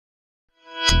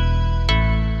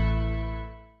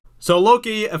So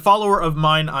Loki, a follower of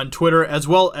mine on Twitter, as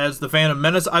well as the Phantom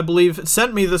Menace, I believe,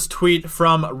 sent me this tweet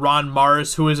from Ron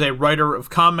Mars, who is a writer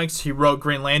of comics. He wrote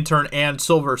Green Lantern and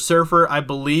Silver Surfer, I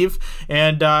believe,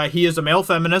 and he is a male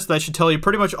feminist. That should tell you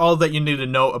pretty much all that you need to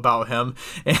know about him.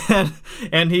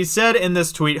 And he said in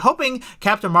this tweet, hoping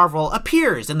Captain Marvel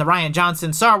appears in the Rian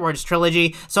Johnson Star Wars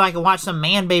trilogy so I can watch some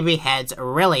man-baby heads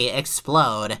really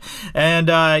explode.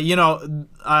 And, you know,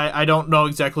 I don't know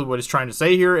exactly what he's trying to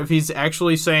say here. If he's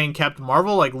actually saying Captain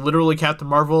Marvel, like literally Captain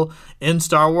Marvel in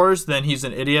Star Wars, then he's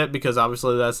an idiot, because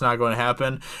obviously that's not going to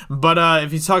happen. But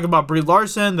if he's talking about Brie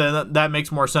Larson, then that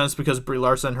makes more sense, because Brie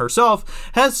Larson herself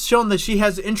has shown that she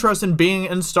has interest in being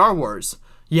in Star Wars.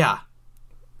 Yeah.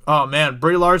 Oh man,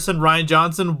 Brie Larson, Rian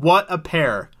Johnson, what a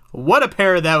pair. What a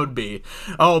pair that would be.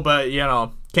 Oh, but you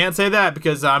know, can't say that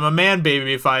because I'm a man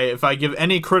baby if I give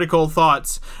any critical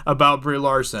thoughts about Brie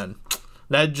Larson.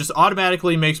 That just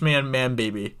automatically makes me a man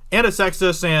baby, and a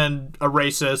sexist, and a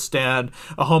racist, and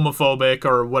a homophobic,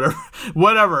 or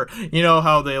whatever. You know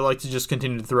how they like to just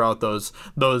continue to throw out those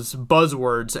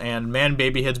buzzwords, and man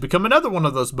baby has become another one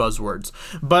of those buzzwords.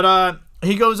 But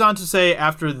he goes on to say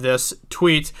after this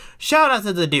tweet, shout out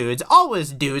to the dudes,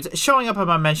 always dudes, showing up in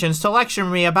my mentions to lecture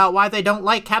me about why they don't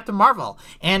like Captain Marvel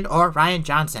and or Rian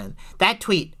Johnson. That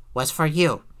tweet was for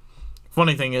you.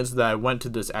 Funny thing is that I went to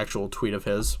this actual tweet of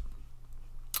his,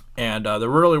 and there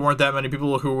really weren't that many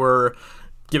people who were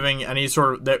giving any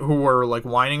sort of, who were like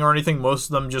whining or anything. Most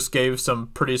of them just gave some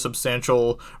pretty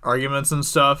substantial arguments and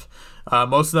stuff.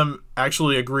 Most of them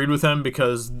actually agreed with him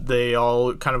because they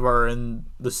all kind of are in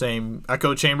the same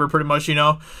echo chamber pretty much, you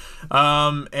know.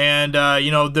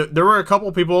 You know, there were a couple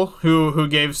people who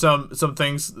gave some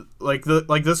things like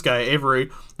this guy, Avery.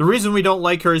 The reason we don't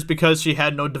like her is because she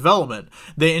had no development.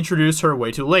 They introduced her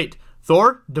way too late.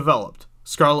 Thor developed.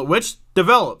 Scarlet Witch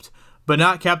developed, but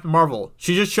not Captain Marvel.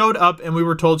 She just showed up and we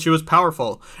were told she was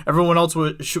powerful. Everyone else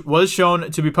was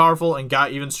shown to be powerful and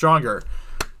got even stronger.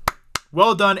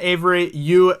 Well done, Avery.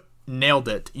 You nailed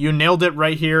it. You nailed it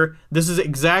right here. This is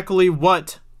exactly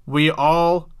what we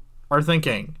all are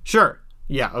thinking. Sure.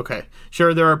 Yeah, okay.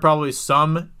 Sure, there are probably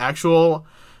some actual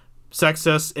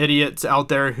sexist idiots out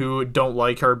there who don't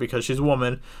like her because she's a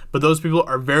woman, but those people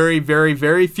are very, very,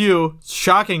 very few,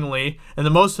 shockingly, and the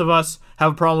most of us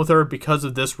have a problem with her because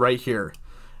of this right here.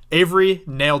 Avery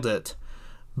nailed it.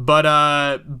 But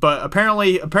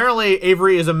apparently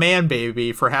Avery is a man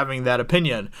baby for having that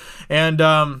opinion. And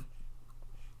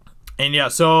yeah,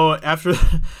 so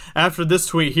after this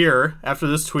tweet here,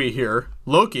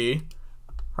 Loki,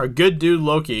 our good dude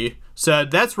Loki,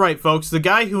 said, that's right, folks. The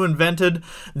guy who invented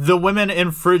the women in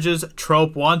fridges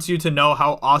trope wants you to know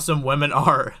how awesome women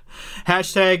are.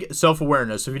 Hashtag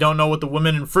self-awareness. If you don't know what the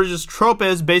women in fridges trope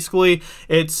is, basically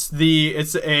it's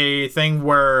a thing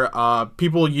where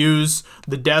people use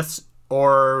the deaths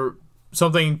or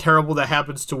something terrible that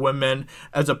happens to women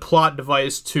as a plot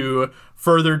device to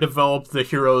further develop the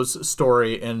hero's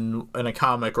story in a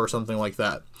comic or something like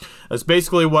that. That's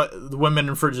basically what the women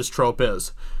in fridges trope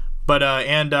is. But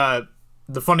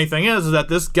the funny thing is that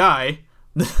this guy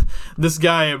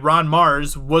Ron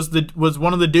Mars was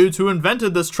one of the dudes who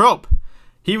invented this trope.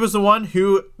 He was the one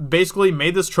who basically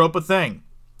made this trope a thing.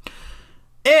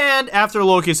 And after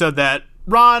Loki said that,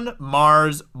 Ron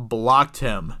Mars blocked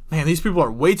him. Man, these people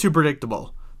are way too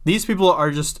predictable. These people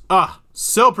are just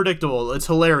so predictable. It's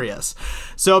hilarious.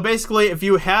 So basically, if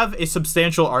you have a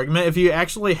substantial argument, if you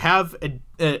actually have an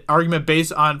argument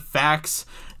based on facts,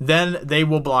 then they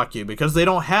will block you because they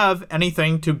don't have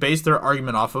anything to base their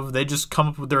argument off of. They just come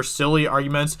up with their silly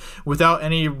arguments without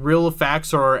any real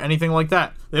facts or anything like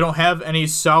that. They don't have any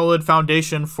solid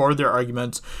foundation for their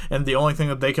arguments, and the only thing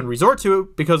that they can resort to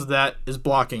because of that is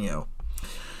blocking you.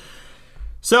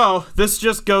 So this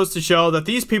just goes to show that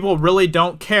these people really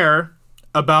don't care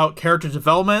about character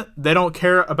development. They don't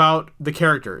care about the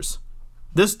characters.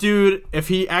 This dude, if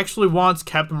he actually wants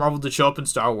Captain Marvel to show up in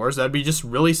Star Wars, that'd be just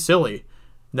really silly.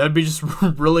 That'd be just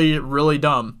really, really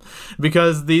dumb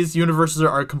because these universes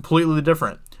are completely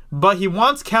different. But he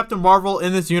wants Captain Marvel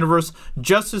in this universe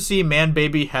just to see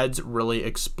man-baby heads really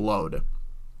explode.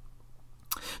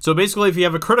 So basically, if you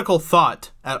have a critical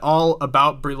thought at all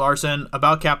about Brie Larson,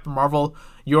 about Captain Marvel,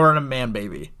 you're a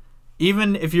man-baby.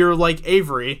 Even if you're like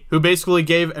Avery, who basically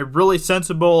gave a really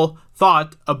sensible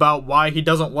thought about why he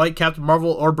doesn't like Captain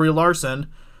Marvel or Brie Larson.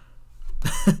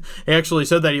 He actually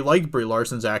said that he liked Brie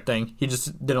Larson's acting. He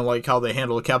just didn't like how they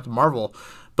handled Captain Marvel.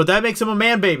 But that makes him a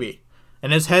man-baby.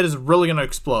 And his head is really going to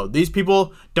explode. These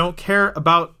people don't care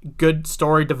about good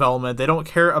story development. They don't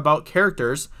care about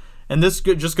characters. And this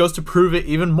just goes to prove it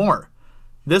even more.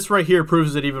 This right here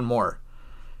proves it even more.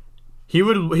 He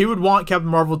would want Captain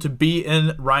Marvel to be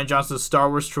in Rian Johnson's Star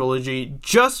Wars trilogy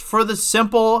just for the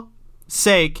simple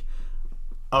sake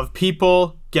of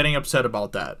people getting upset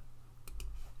about that.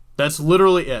 That's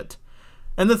literally it.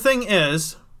 And the thing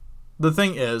is,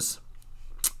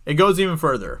 it goes even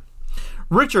further.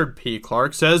 Richard P.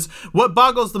 Clark says, what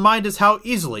boggles the mind is how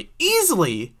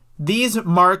easily these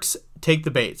marks take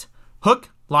the bait.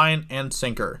 Hook, line, and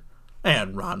sinker.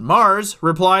 And Ron Mars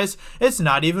replies, it's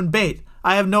not even bait.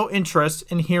 I have no interest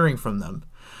in hearing from them.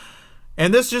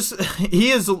 And this just, he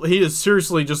is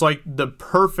seriously just like the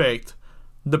perfect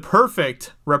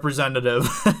representative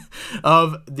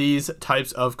of these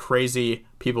types of crazy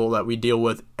people that we deal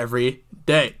with every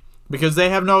day. Because they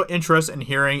have no interest in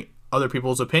hearing other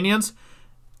people's opinions,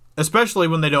 especially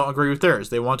when they don't agree with theirs.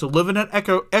 They want to live in an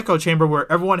echo chamber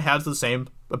where everyone has the same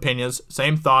opinions,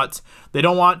 same thoughts. They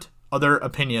don't want other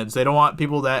opinions. They don't want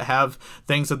people that have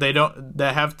things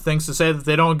that have things to say that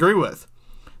they don't agree with.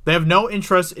 They have no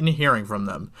interest in hearing from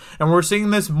them. And we're seeing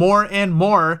this more and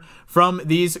more from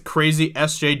these crazy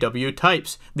SJW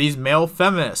types, these male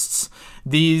feminists,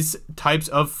 these types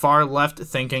of far left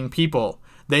thinking people.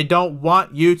 They don't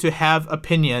want you to have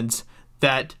opinions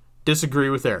that disagree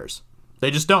with theirs.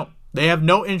 They just don't. They have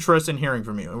no interest in hearing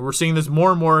from you. And we're seeing this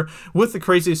more and more with the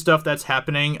crazy stuff that's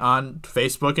happening on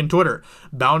Facebook and Twitter.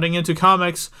 Bounding Into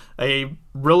Comics, a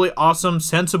really awesome,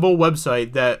 sensible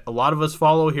website that a lot of us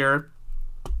follow here.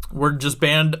 We're just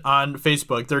banned on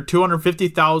Facebook. Their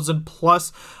 250,000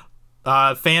 plus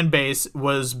fan base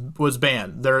was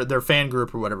banned. Their fan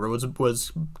group or whatever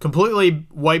was completely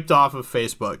wiped off of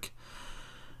Facebook.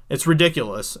 It's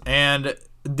ridiculous. And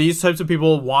these types of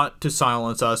people want to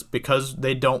silence us because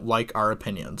they don't like our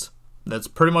opinions. That's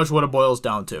pretty much what it boils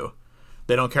down to.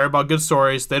 They don't care about good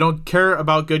stories, they don't care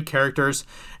about good characters,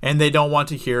 and they don't want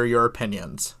to hear your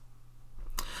opinions.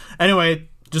 Anyway,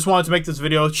 just wanted to make this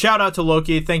video. Shout out to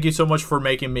Loki. Thank you so much for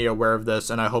making me aware of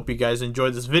this, and I hope you guys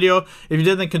enjoyed this video. If you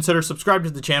did, then consider subscribing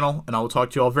to the channel, and I will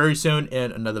talk to you all very soon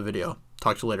in another video.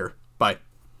 Talk to you later. Bye.